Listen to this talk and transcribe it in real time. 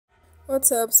What's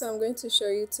up? So I'm going to show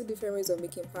you two different ways of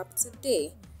making pap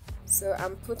today. So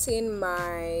I'm putting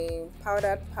my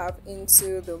powdered pap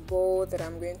into the bowl that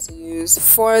I'm going to use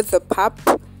for the pap,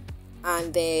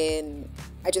 and then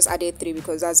I just added 3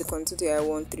 because that's the quantity I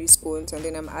want, 3 spoons, and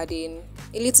then I'm adding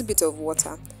a little bit of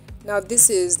water. Now this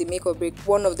is the make or break,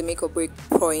 one of the make or break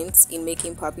points in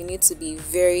making pap. You need to be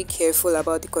very careful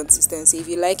about the consistency. If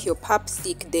you like your pap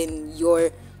thick, then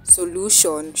your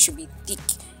solution should be thick.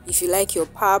 If you like your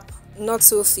pap not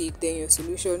so thick, then your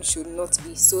solution should not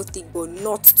be so thick but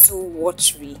not too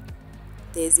watery.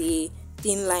 There's a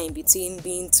thin line between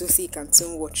being too thick and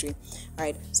too watery.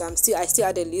 Right, so I still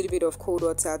add a little bit of cold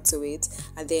water to it,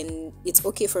 and then it's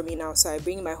okay for me now. So I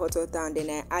bring my hot water and then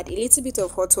I add a little bit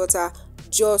of hot water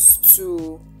just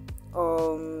to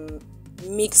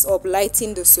mix up,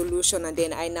 lighten the solution, and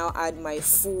then I now add my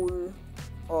full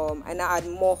I now add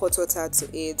more hot water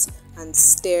to it and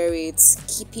stir it,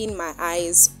 keeping my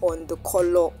eyes on the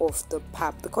color of the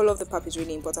pap. The color of the pap is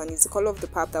really important. It's the color of the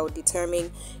pap that will determine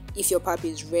if your pap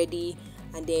is ready.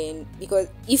 And then, because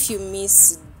if you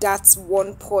miss that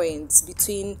one point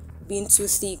between being too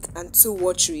thick and too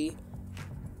watery,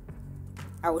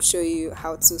 I will show you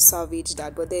how to salvage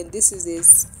that. But then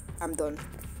I'm done.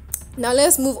 Now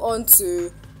let's move on to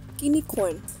guinea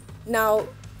corn. Now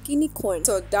guinea corn,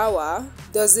 so dawa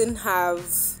doesn't have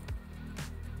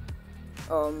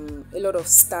a lot of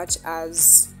starch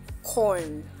as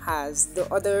corn has. The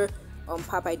other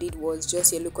pap I did was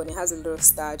just yellow corn. It has a lot of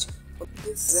starch, but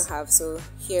this doesn't have. So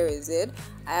here is it.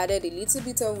 I added a little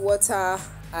bit of water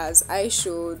as I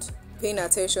showed, paying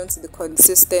attention to the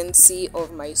consistency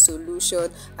of my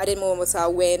solution. Added more water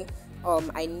when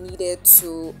I needed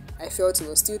to. I felt it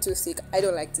was still too thick. I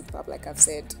don't like thick pap, like I've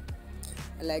said.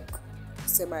 I like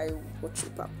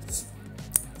semi-watery pap.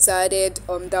 So I added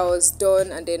that was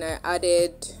done, and then I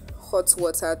added hot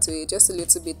water to it, just a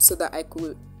little bit, so that I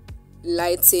could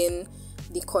lighten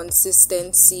the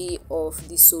consistency of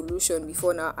the solution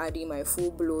before now adding my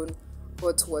full-blown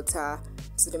hot water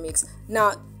to the mix.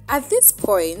 Now at this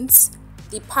point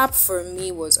the pap for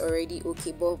me was already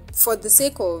okay, but for the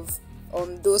sake of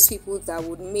those people that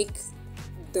would make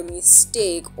the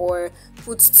mistake or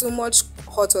put too much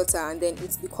hot water and then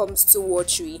it becomes too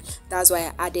watery, that's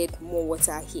why I added more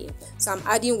water here. So I'm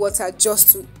adding water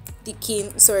just to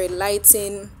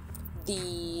lighten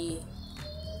the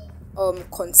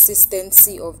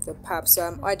consistency of the pap. So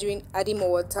I'm adding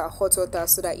more water, hot water,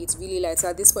 so that it's really light. So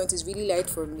at this point it's really light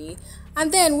for me.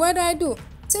 And then what do?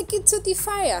 Take it to the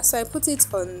fire. So I put it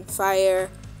on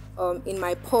fire in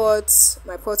my pot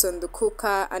on the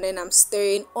cooker, and then I'm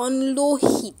stirring on low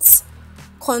heat,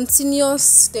 continuous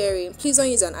stirring. Please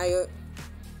don't use an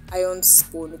iron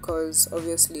spoon, because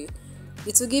obviously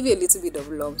it will give you a little bit of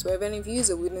lumps. But even if you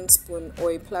use a wooden spoon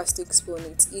or a plastic spoon,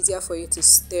 it's easier for you to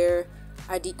stir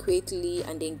adequately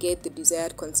and then get the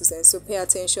desired consistency. So pay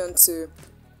attention to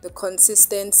the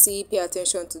consistency, pay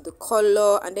attention to the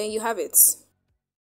color, and then you have it.